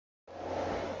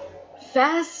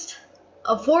fast,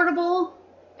 affordable,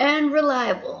 and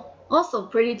reliable. Also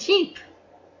pretty cheap.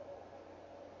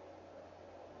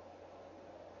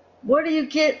 What do you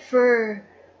get for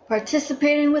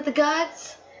participating with the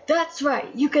gods? That's right,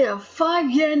 you get a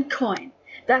 5 yen coin.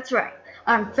 That's right,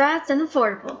 I'm fast and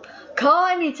affordable. Call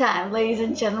anytime, ladies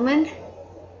and gentlemen.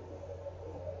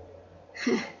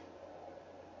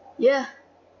 Yeah,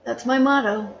 that's my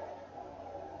motto.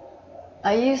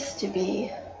 I used to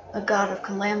be a god of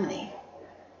calamity,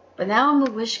 but now I'm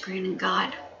a wish-granting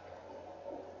god.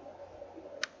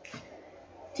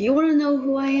 Do you want to know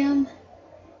who I am?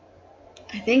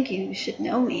 I think you should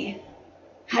know me.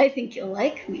 I think you'll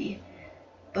like me,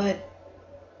 but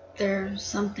there are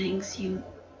some things you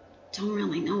don't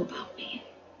really know about me.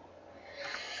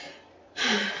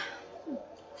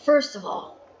 First of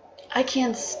all, I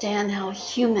can't stand how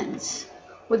humans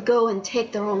would go and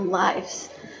take their own lives,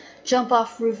 jump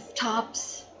off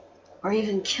rooftops, or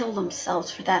even kill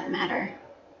themselves for that matter.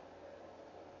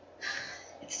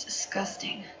 It's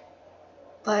disgusting.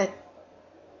 But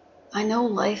I know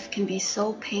life can be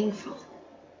so painful,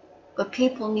 but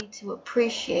people need to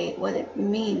appreciate what it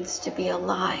means to be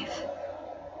alive.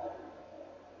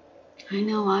 I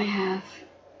know I have.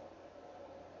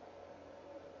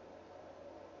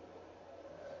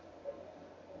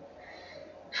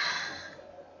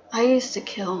 I used to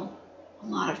kill a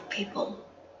lot of people.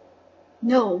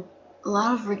 No, a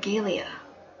lot of regalia.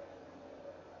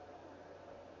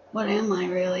 What am I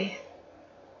really?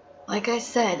 Like I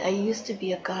said, I used to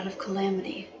be a god of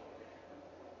calamity.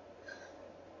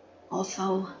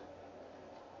 Also,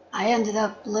 I ended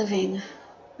up living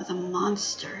with a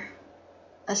monster,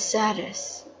 a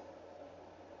sadist.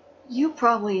 You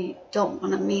probably don't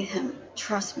want to meet him,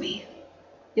 trust me.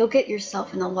 You'll get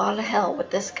yourself in a lot of hell with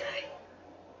this guy.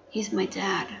 He's my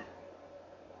dad.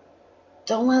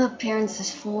 Don't let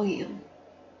appearances fool you.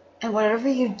 And whatever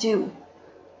you do,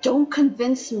 don't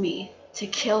convince me to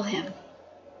kill him.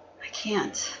 I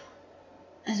can't.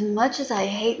 As much as I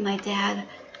hate my dad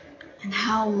and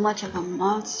how much of a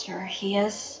monster he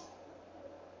is,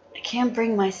 I can't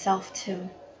bring myself to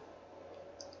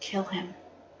kill him.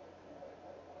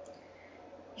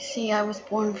 You see, I was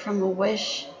born from a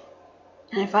wish,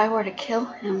 and if I were to kill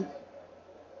him,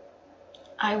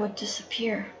 I would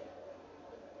disappear.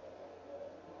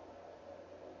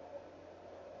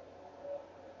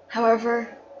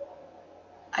 However,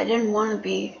 I didn't want to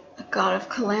be a god of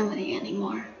calamity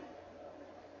anymore.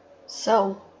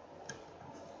 So,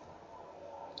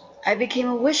 I became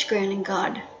a wish-granting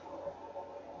god.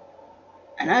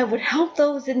 And I would help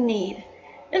those in need.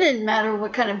 It didn't matter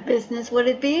what kind of business would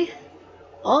it be.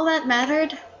 All that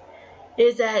mattered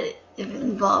is that if it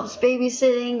involves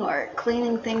babysitting or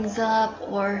cleaning things up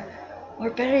or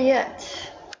better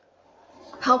yet,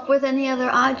 help with any other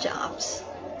odd jobs.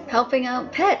 Helping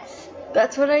out pets.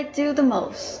 That's what I do the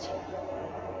most.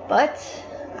 But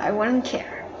I wouldn't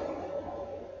care.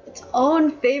 It's all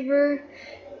in favor.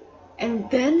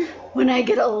 And then when I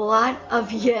get a lot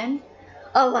of yen,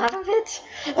 a lot of it,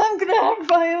 I'm gonna have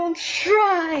my own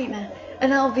shrine.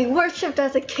 And I'll be worshipped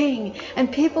as a king. And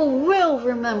people will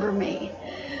remember me.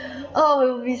 Oh,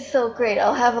 it will be so great.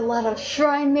 I'll have a lot of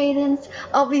shrine maidens.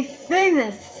 I'll be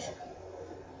famous.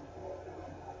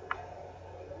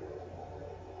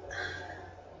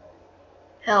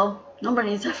 Hell,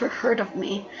 nobody's ever heard of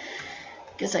me,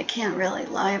 because I can't really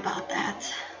lie about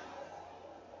that.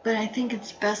 But I think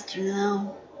it's best to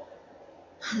know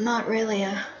I'm not really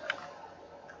a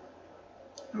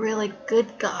really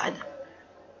good god.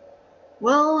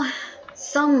 Well,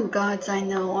 some gods I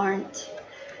know aren't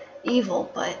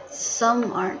evil, but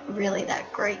some aren't really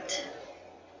that great.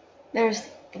 There's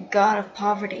the god of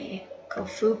poverty,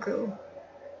 Kofuku.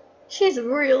 She's a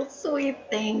real sweet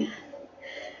thing.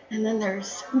 And then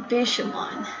there's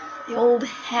Bishamon, the old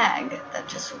hag that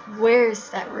just wears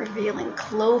that revealing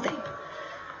clothing.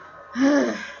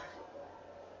 And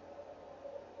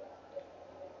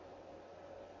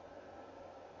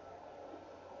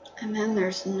then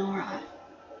there's Nora.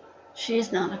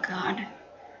 She's not a god,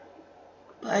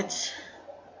 but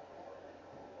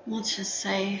let's just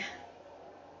say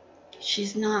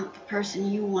she's not the person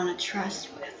you want to trust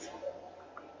with.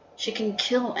 She can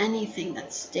kill anything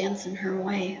that stands in her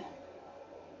way.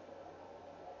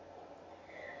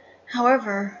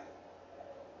 However,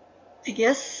 I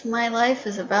guess my life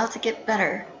is about to get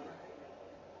better,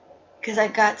 because I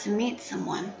got to meet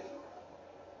someone.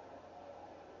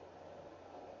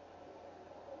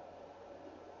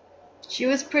 She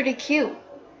was pretty cute.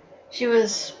 She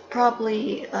was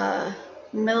probably a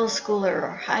middle schooler or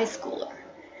high schooler.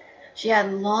 She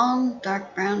had long,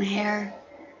 dark brown hair,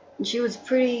 and she was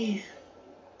pretty,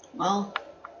 well,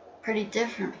 pretty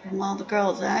different from all the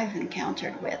girls I've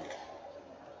encountered with.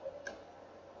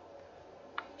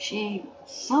 She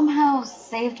somehow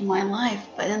saved my life,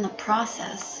 but in the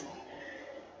process,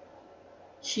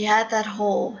 she had that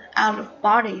whole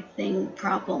out-of-body thing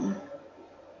problem.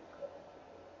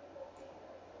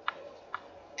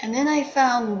 And then I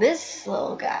found this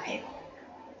little guy.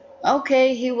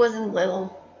 Okay, he wasn't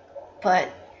little, but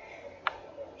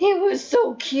he was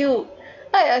so cute.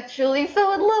 I actually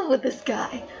fell in love with this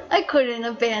guy. I couldn't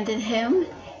abandon him.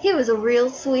 He was a real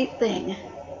sweet thing.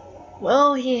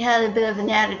 Well, he had a bit of an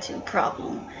attitude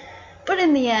problem, but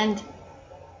in the end,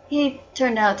 he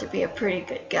turned out to be a pretty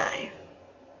good guy.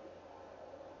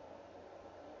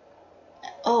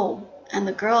 Oh, and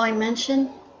the girl I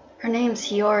mentioned, her name's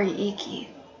Hiyori Iki.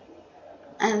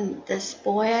 And this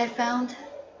boy I found,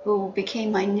 who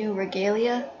became my new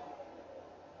regalia,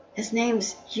 his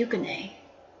name's Yukine.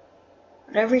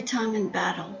 But every time in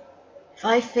battle, if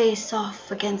I face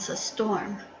off against a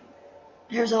storm,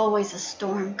 there's always a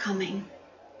storm coming,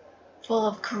 full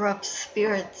of corrupt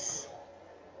spirits,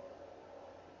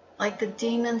 like the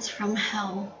demons from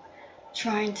hell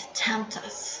trying to tempt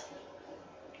us.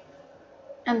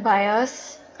 And by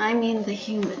us, I mean the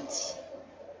humans.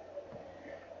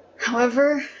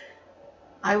 However,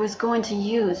 I was going to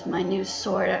use my new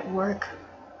sword at work.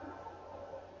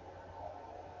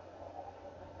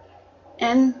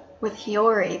 And with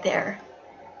Hiyori there,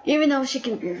 even though she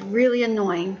can be really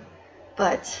annoying,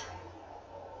 but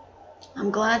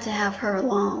I'm glad to have her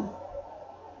along.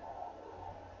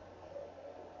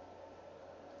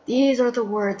 These are the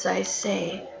words I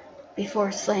say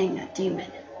before slaying a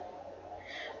demon.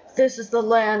 This is the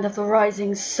land of the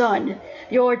rising sun.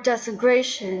 Your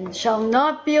desecration shall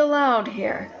not be allowed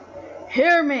here.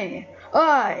 Hear me.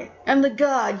 I am the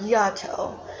god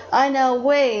Yato. I now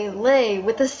waylay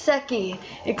with the Seki,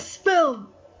 expelled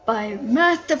by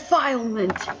mass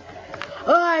defilement.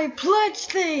 I pledge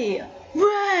thee,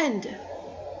 rend!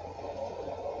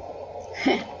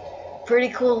 Pretty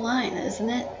cool line, isn't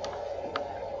it?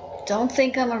 Don't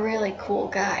think I'm a really cool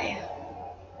guy.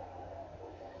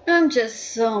 I'm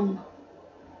just some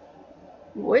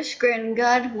wish-granting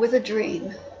god with a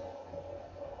dream.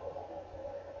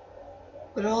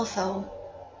 But also,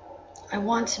 I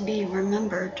want to be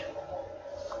remembered.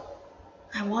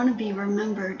 I want to be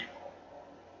remembered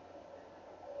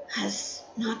as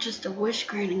not just a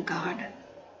wish-granting god,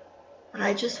 but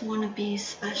I just want to be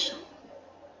special.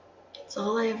 It's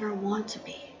all I ever want to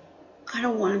be. I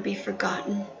don't want to be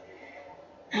forgotten.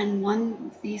 And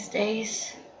one of these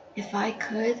days, if I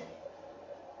could,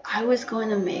 I was going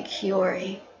to make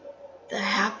Hiyori the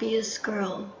happiest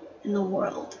girl in the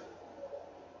world.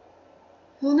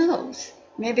 Who knows?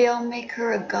 Maybe I'll make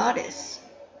her a goddess.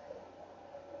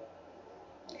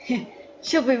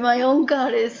 She'll be my own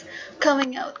goddess,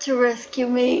 coming out to rescue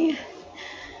me.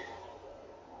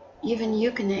 Even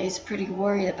Yukine is pretty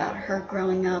worried about her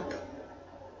growing up.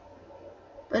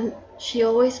 But she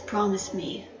always promised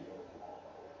me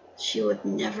she would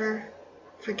never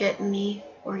forget me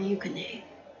or Yukine.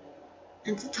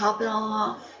 And to top it all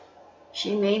off,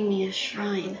 she made me a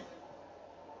shrine.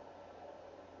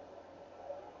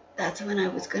 That's when I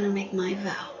was going to make my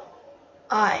vow.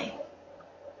 I,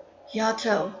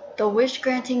 Yato, the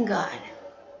wish-granting god,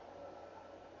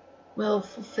 will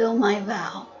fulfill my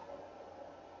vow.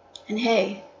 And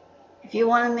hey, if you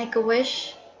want to make a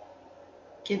wish,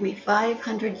 give me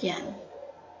 500 yen.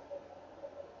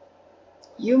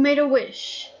 You made a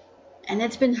wish, and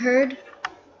it's been heard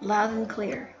loud and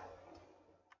clear.